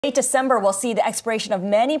Late December will see the expiration of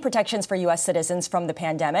many protections for U.S. citizens from the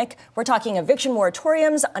pandemic. We're talking eviction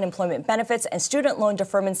moratoriums, unemployment benefits, and student loan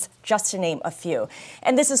deferments, just to name a few.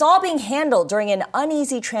 And this is all being handled during an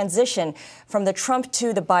uneasy transition from the Trump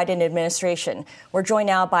to the Biden administration. We're joined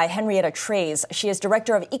now by Henrietta Treyz. She is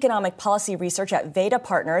Director of Economic Policy Research at Veda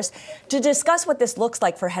Partners to discuss what this looks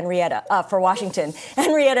like for for Washington.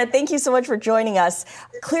 Henrietta, thank you so much for joining us.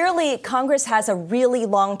 Clearly, Congress has a really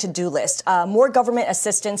long to-do list. More government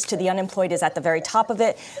assistance to the unemployed is at the very top of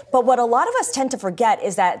it. But what a lot of us tend to forget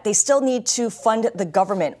is that they still need to fund the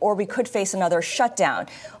government, or we could face another shutdown.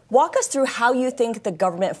 Walk us through how you think the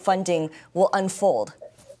government funding will unfold.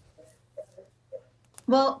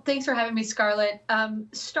 Well, thanks for having me, Scarlett.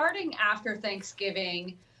 Starting after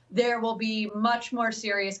Thanksgiving, there will be much more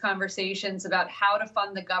serious conversations about how to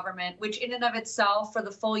fund the government, which in and of itself for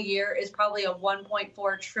the full year is probably a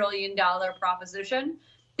 $1.4 trillion proposition.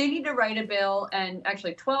 They need to write a bill, and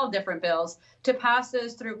actually 12 different bills, to pass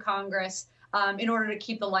those through Congress in order to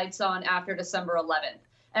keep the lights on after December 11th.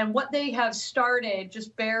 And what they have started,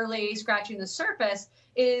 just barely scratching the surface,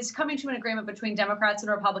 is coming to an agreement between Democrats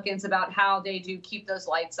and Republicans about how they do keep those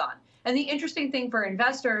lights on. And the interesting thing for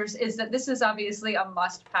investors is that this is obviously a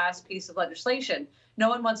must-pass piece of legislation. No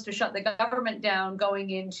one wants to shut the government down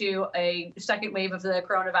going into a second wave of the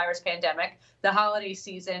coronavirus pandemic, the holiday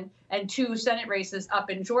season, and 2 Senate races up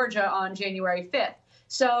in Georgia on January 5th.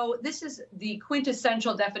 So this is the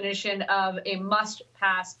quintessential definition of a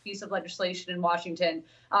must-pass piece of legislation in Washington.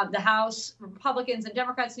 The House Republicans and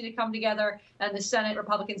Democrats need to come together, and the Senate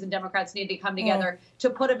Republicans and Democrats need to come together to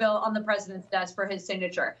put a bill on the president's desk for his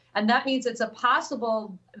signature. And that means it's a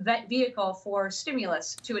possible vehicle for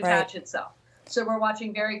stimulus to attach itself. So we're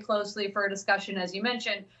watching very closely for a discussion, as you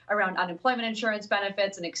mentioned, around unemployment insurance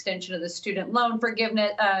benefits, an extension of the student loan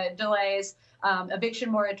forgiveness delays,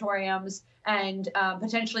 eviction moratoriums, and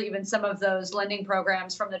potentially even some of those lending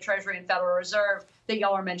programs from the Treasury and Federal Reserve that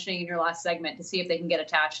y'all were mentioning in your last segment, to see if they can get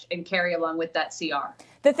attached and carry along with that CR.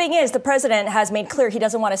 The thing is, the president has made clear he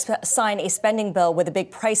doesn't want to sign a spending bill with a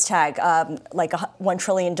big price tag, like $1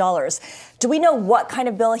 trillion. Do we know what kind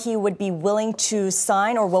of bill he would be willing to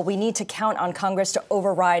sign, or will we need to count on Congress to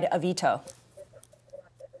override a veto?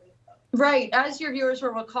 Right. As your viewers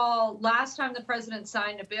will recall, last time the president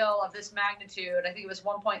signed a bill of this magnitude, I think it was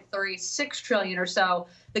 $1.36 trillion or so,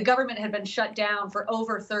 the government had been shut down for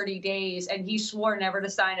over 30 days, and he swore never to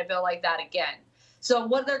sign a bill like that again. So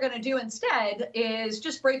what they're going to do instead is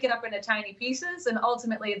just break it up into tiny pieces, and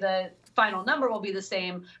ultimately the final number will be the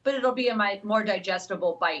same, but it'll be a more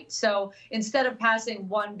digestible bite. So instead of passing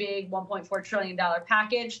one big $1.4 trillion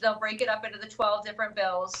package, they'll break it up into the 12 different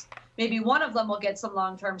bills. Maybe one of them will get some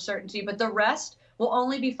long-term certainty, but the rest will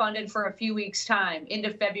only be funded for a few weeks' time,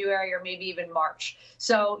 into February or maybe even March.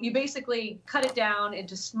 So you basically cut it down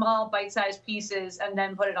into small bite-sized pieces and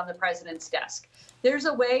then put it on the president's desk. There's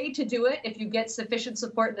a way to do it if you get sufficient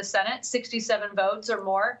support in the Senate, 67 votes or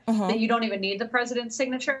more, that you don't even need the president's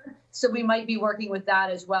signature. So we might be working with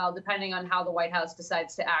that as well, depending on how the White House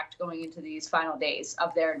decides to act going into these final days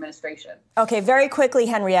of their administration. Okay, very quickly,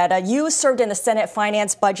 Henrietta, you served in the Senate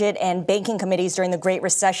Finance, Budget, and Banking Committees during the Great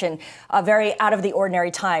Recession, a very out of the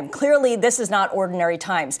ordinary time. Clearly, this is not ordinary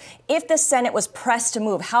times. If the Senate was pressed to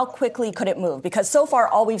move, how quickly could it move? Because so far,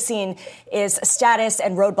 all we've seen is status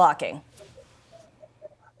and road blocking.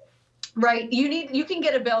 Right. You can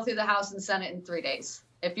get a bill through the House and Senate in 3 days.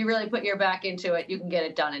 If you really put your back into it, you can get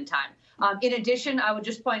it done in time. In addition, I would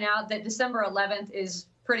just point out that December 11th is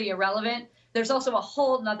pretty irrelevant. There's also a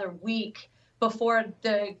whole nother week before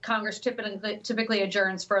the Congress typically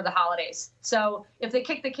adjourns for the holidays. So if they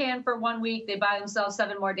kick the can for 1 week, they buy themselves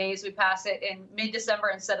 7 more days. We pass it in mid-December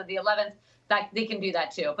instead of the 11th. They can do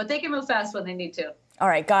that too. But they can move fast when they need to. All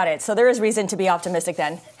right, got it. So there is reason to be optimistic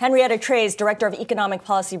then. Henrietta Treyz, Director of Economic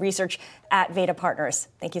Policy Research at Veda Partners.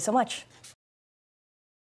 Thank you so much.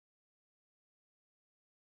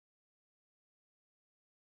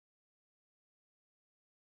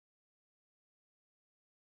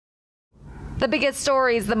 The biggest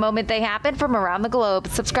stories the moment they happen from around the globe.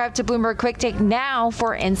 Subscribe to Bloomberg Quicktake now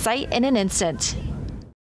for insight in an instant.